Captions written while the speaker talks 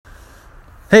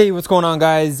Hey, what's going on,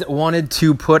 guys? Wanted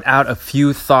to put out a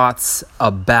few thoughts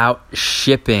about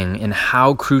shipping and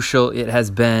how crucial it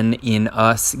has been in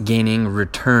us gaining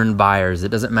return buyers. It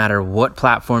doesn't matter what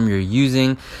platform you're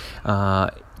using.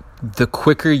 The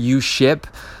quicker you ship,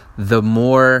 the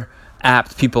more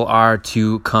apt people are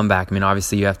to come back. I mean,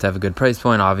 obviously you have to have a good price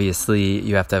point. Obviously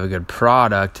you have to have a good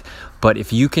product. But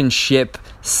if you can ship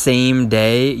same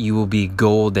day, you will be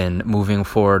golden moving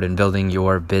forward and building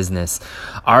your business.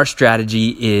 Our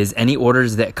strategy is any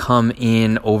orders that come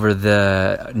in over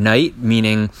the night,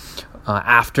 meaning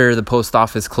after the post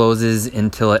office closes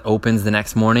until it opens the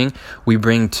next morning, we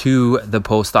bring to the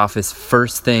post office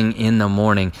first thing in the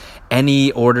morning.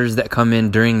 Any orders that come in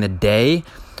during the day,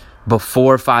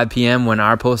 before 5 p.m. when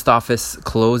our post office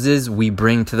closes, we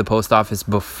bring to the post office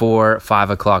before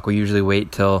 5 o'clock. We usually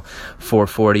wait till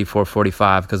 4:40,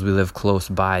 4:45 because we live close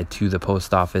by to the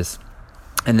post office.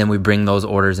 And then we bring those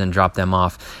orders and drop them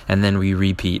off, and then we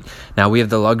repeat. Now, we have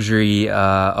the luxury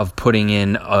of putting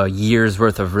in a year's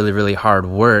worth of really, really hard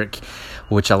work,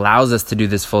 which allows us to do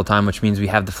this full time, which means we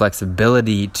have the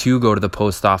flexibility to go to the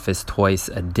post office twice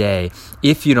a day.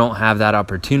 If you don't have that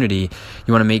opportunity,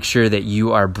 you want to make sure that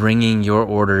you are bringing your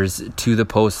orders to the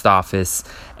post office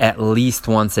at least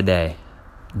once a day.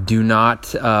 Do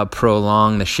not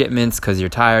prolong the shipments because you're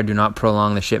tired. Do not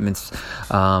prolong the shipments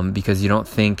because you don't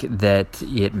think that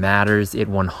it matters. It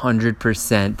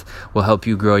 100% will help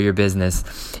you grow your business.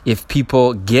 If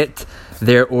people get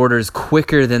their orders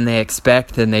quicker than they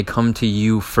expect, then they come to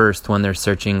you first when they're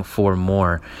searching for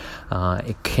more.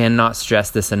 I cannot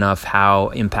stress this enough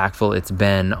how impactful it's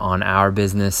been on our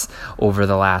business over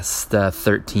the last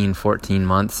 13, 14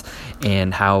 months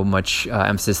and how much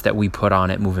emphasis that we put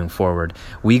on it moving forward.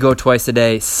 We go twice a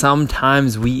day.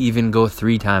 Sometimes we even go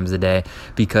 3 times a day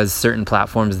because certain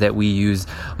platforms that we use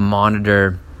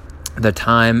monitor the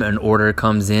time an order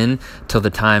comes in till the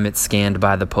time it's scanned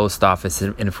by the post office.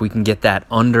 And if we can get that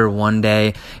under 1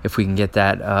 day, if we can get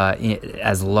that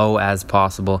as low as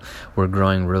possible, we're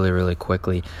growing really, really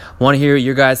quickly. Want to hear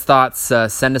your guys' thoughts?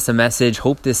 Send us a message.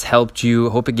 Hope this helped you.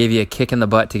 Hope it gave you a kick in the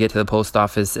butt to get to the post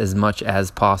office as much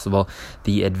as possible.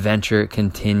 The adventure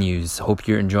continues. Hope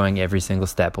you're enjoying every single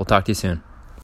step. We'll talk to you soon.